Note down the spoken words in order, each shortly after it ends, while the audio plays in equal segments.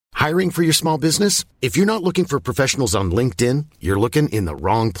Hiring for your small business? If you're not looking for professionals on LinkedIn, you're looking in the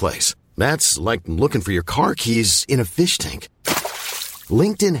wrong place. That's like looking for your car keys in a fish tank.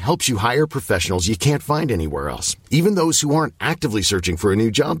 LinkedIn helps you hire professionals you can't find anywhere else, even those who aren't actively searching for a new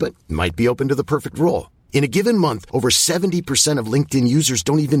job but might be open to the perfect role. In a given month, over 70% of LinkedIn users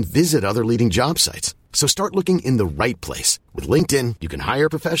don't even visit other leading job sites. So start looking in the right place. With LinkedIn, you can hire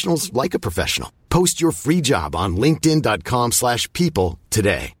professionals like a professional. Post your free job on linkedin.com/people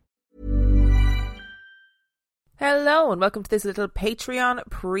today. Hello and welcome to this little Patreon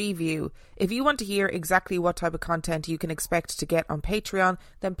preview. If you want to hear exactly what type of content you can expect to get on Patreon,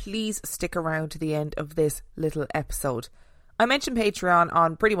 then please stick around to the end of this little episode. I mention Patreon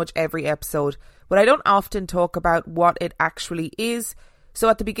on pretty much every episode, but I don't often talk about what it actually is. So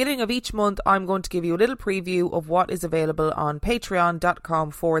at the beginning of each month, I'm going to give you a little preview of what is available on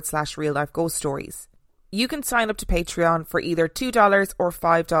patreon.com/real life ghost stories. You can sign up to Patreon for either $2 or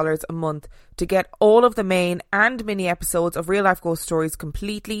 $5 a month to get all of the main and mini episodes of Real Life Ghost Stories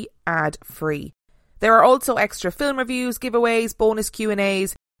completely ad-free. There are also extra film reviews, giveaways, bonus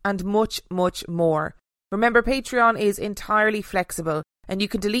Q&As, and much, much more. Remember, Patreon is entirely flexible and you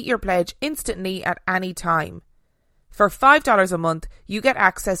can delete your pledge instantly at any time. For $5 a month, you get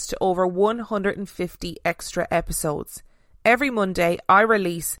access to over 150 extra episodes. Every Monday, I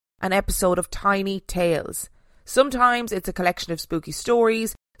release an episode of Tiny Tales. Sometimes it's a collection of spooky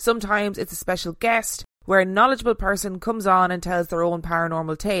stories, sometimes it's a special guest where a knowledgeable person comes on and tells their own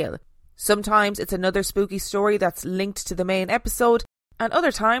paranormal tale. Sometimes it's another spooky story that's linked to the main episode, and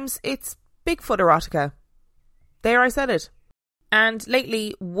other times it's Bigfoot erotica. There, I said it. And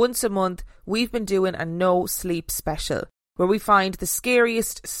lately, once a month, we've been doing a no sleep special, where we find the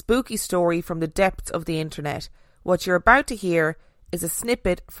scariest spooky story from the depths of the internet. What you're about to hear is a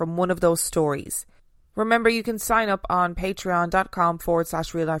snippet from one of those stories. Remember, you can sign up on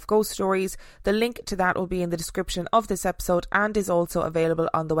patreon.com/real life ghost stories. The link to that will be in the description of this episode and is also available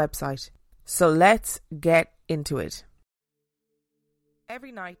on the website. So let's get into it.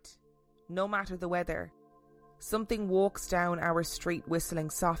 Every night, no matter the weather, something walks down our street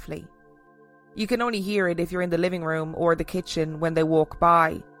whistling softly. You can only hear it if you're in the living room or the kitchen when they walk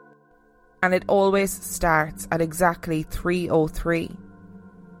by. And it always starts at exactly 3:03.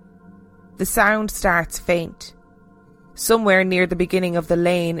 The sound starts faint, somewhere near the beginning of the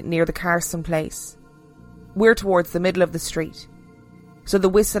lane near the Carson place. We're towards the middle of the street, so the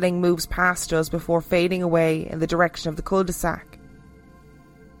whistling moves past us before fading away in the direction of the cul-de-sac.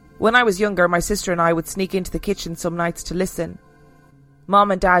 When I was younger, my sister and I would sneak into the kitchen some nights to listen.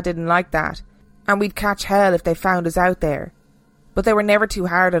 Mom and Dad didn't like that, and we'd catch hell if they found us out there. But they were never too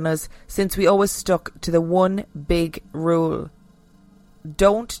hard on us, since we always stuck to the one big rule: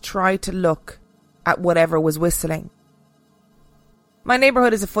 don't try to look at whatever was whistling. My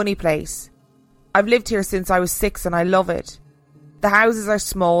neighbourhood is a funny place. I've lived here since I was 6 and I love it. The houses are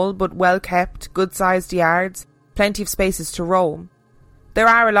small but well kept, good-sized yards, plenty of spaces to roam. There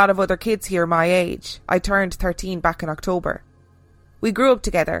are a lot of other kids here my age. I turned 13 back in October. We grew up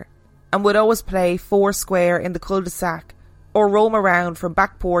together and would always play foursquare in the cul-de-sac or roam around from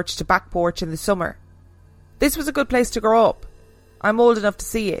back porch to back porch in the summer. This was a good place to grow up. I'm old enough to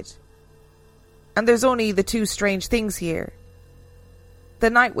see it. And there's only the two strange things here: the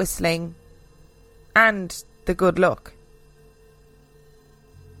night whistling and the good luck.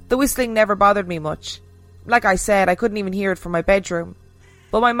 The whistling never bothered me much. Like I said, I couldn't even hear it from my bedroom.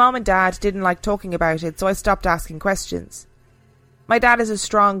 But my mom and dad didn't like talking about it, so I stopped asking questions. My dad is a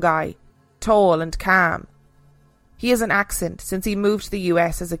strong guy, tall and calm. He has an accent since he moved to the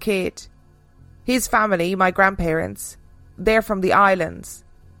US as a kid. His family, my grandparents, they're from the islands.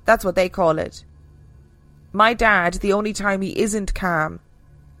 That's what they call it. My dad, the only time he isn't calm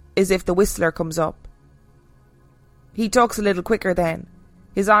is if the whistler comes up. He talks a little quicker then.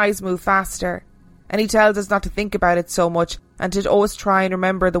 His eyes move faster, and he tells us not to think about it so much and to always try and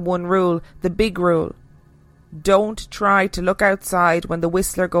remember the one rule, the big rule. Don't try to look outside when the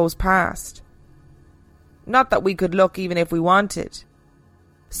whistler goes past. Not that we could look even if we wanted.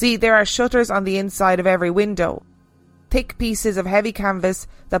 See, there are shutters on the inside of every window. Thick pieces of heavy canvas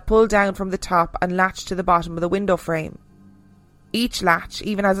that pull down from the top and latch to the bottom of the window frame. Each latch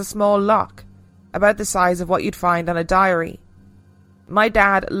even has a small lock, about the size of what you'd find on a diary. My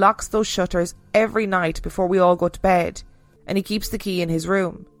dad locks those shutters every night before we all go to bed, and he keeps the key in his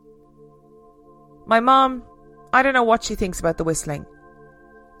room. My mom, I don't know what she thinks about the whistling.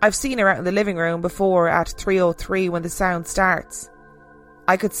 I've seen her out in the living room before at 3:03 when the sound starts.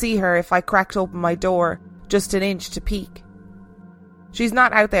 I could see her if I cracked open my door just an inch to peek. She's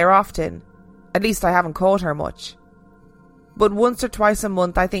not out there often. At least I haven't caught her much. But once or twice a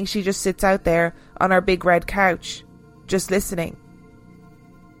month, I think she just sits out there on our big red couch, just listening.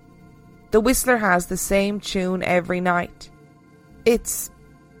 The Whistler has the same tune every night. It's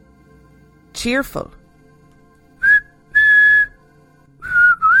cheerful.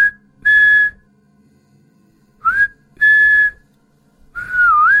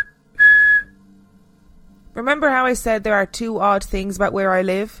 Remember how I said there are two odd things about where I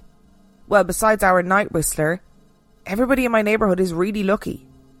live? Well, besides our night whistler, everybody in my neighbourhood is really lucky.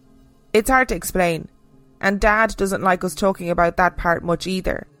 It's hard to explain, and Dad doesn't like us talking about that part much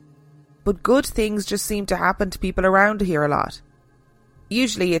either. But good things just seem to happen to people around here a lot.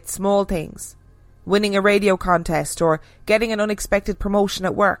 Usually it's small things. Winning a radio contest, or getting an unexpected promotion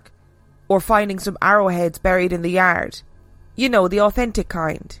at work, or finding some arrowheads buried in the yard. You know, the authentic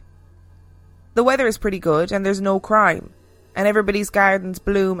kind. The weather is pretty good and there's no crime, and everybody's gardens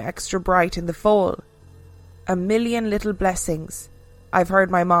bloom extra bright in the fall. A million little blessings, I've heard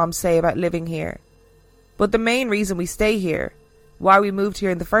my mom say about living here. But the main reason we stay here, why we moved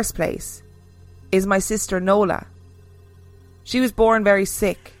here in the first place, is my sister Nola. She was born very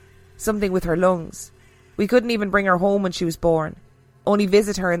sick, something with her lungs. We couldn't even bring her home when she was born, only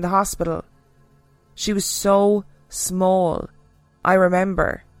visit her in the hospital. She was so small, I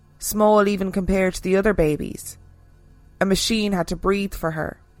remember. Small even compared to the other babies. A machine had to breathe for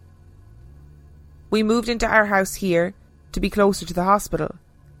her. We moved into our house here to be closer to the hospital.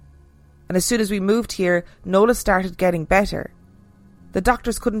 And as soon as we moved here, Nola started getting better. The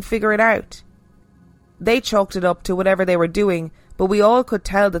doctors couldn't figure it out. They chalked it up to whatever they were doing, but we all could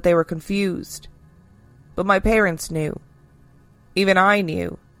tell that they were confused. But my parents knew. Even I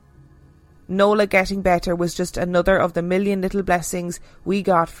knew. Nola getting better was just another of the million little blessings we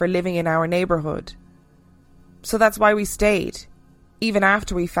got for living in our neighbourhood. So that's why we stayed, even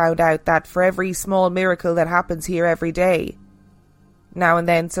after we found out that for every small miracle that happens here every day, now and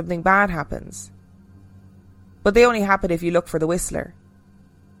then something bad happens. But they only happen if you look for the Whistler.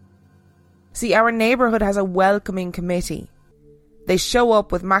 See, our neighbourhood has a welcoming committee. They show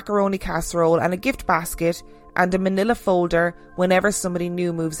up with macaroni casserole and a gift basket and a manila folder whenever somebody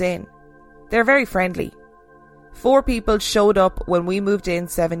new moves in. They're very friendly. 4 people showed up when we moved in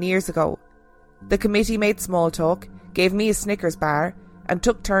 7 years ago. The committee made small talk, gave me a Snickers bar, and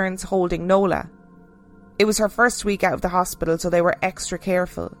took turns holding Nola. It was her first week out of the hospital, so they were extra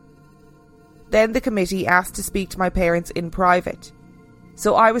careful. Then the committee asked to speak to my parents in private.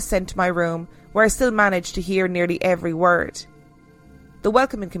 So I was sent to my room, where I still managed to hear nearly every word. The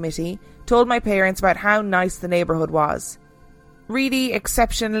welcoming committee told my parents about how nice the neighbourhood was. Really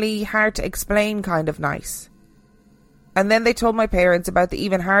exceptionally hard to explain kind of nice. And then they told my parents about the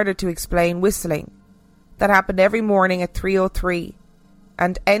even harder to explain whistling that happened every morning at 3:03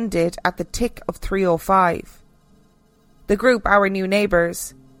 and ended at the tick of 3:05. The group, our new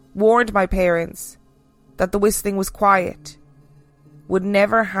neighbours, warned my parents that the whistling was quiet, would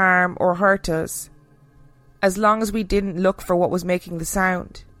never harm or hurt us, as long as we didn't look for what was making the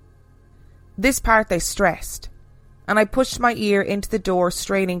sound. This part they stressed, and I pushed my ear into the door,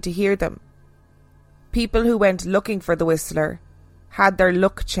 straining to hear them. People who went looking for the Whistler had their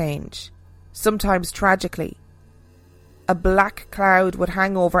luck change, sometimes tragically. A black cloud would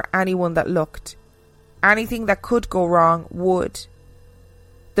hang over anyone that looked. Anything that could go wrong would.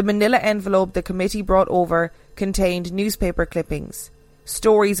 The manila envelope the committee brought over contained newspaper clippings,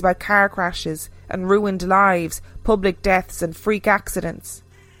 stories about car crashes and ruined lives, public deaths and freak accidents.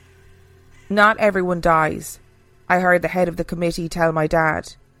 Not everyone dies, I heard the head of the committee tell my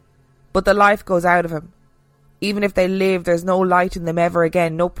dad. But the life goes out of him. Even if they live, there's no light in them ever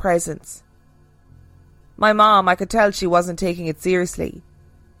again, no presence. My mom, I could tell she wasn't taking it seriously.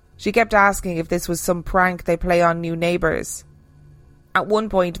 She kept asking if this was some prank they play on new neighbours. At one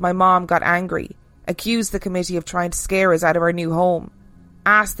point, my mom got angry, accused the committee of trying to scare us out of our new home,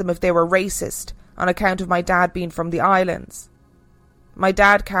 asked them if they were racist on account of my dad being from the islands. My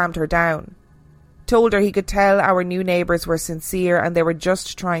dad calmed her down, told her he could tell our new neighbours were sincere and they were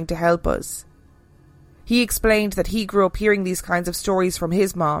just trying to help us. He explained that he grew up hearing these kinds of stories from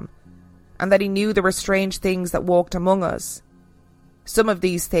his mom, and that he knew there were strange things that walked among us. Some of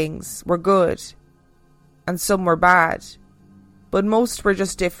these things were good, and some were bad, but most were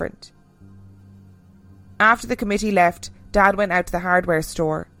just different. After the committee left, Dad went out to the hardware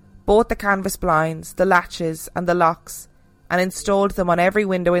store, bought the canvas blinds, the latches and the locks, and installed them on every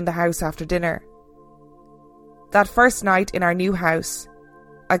window in the house after dinner. That first night in our new house,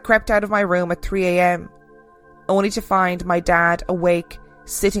 I crept out of my room at 3 a.m, only to find my dad awake,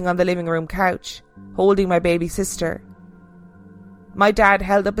 sitting on the living room couch, holding my baby sister. My dad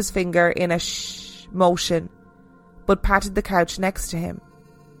held up his finger in a shh motion, but patted the couch next to him.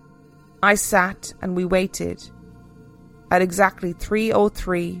 I sat and we waited. At exactly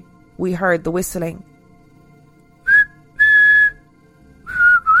 3:03, we heard the whistling.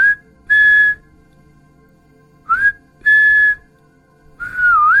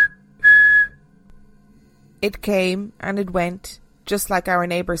 It came and it went, just like our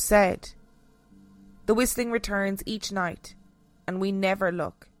neighbours said. The whistling returns each night, and we never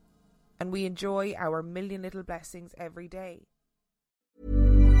look, and we enjoy our million little blessings every day.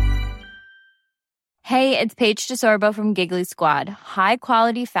 Hey, it's Paige DeSorbo from Giggly Squad. High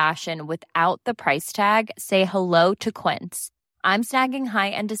quality fashion without the price tag. Say hello to Quince. I'm snagging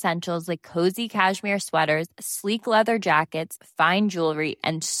high-end essentials like cozy cashmere sweaters, sleek leather jackets, fine jewelry,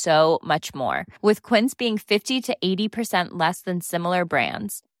 and so much more. With Quince being 50 to 80% less than similar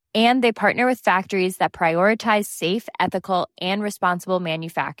brands. And they partner with factories that prioritize safe, ethical, and responsible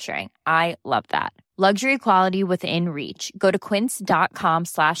manufacturing. I love that. Luxury quality within reach. Go to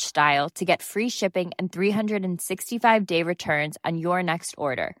quince.com/style to get free shipping and 365-day returns on your next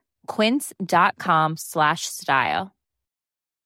order. Quince.com/style.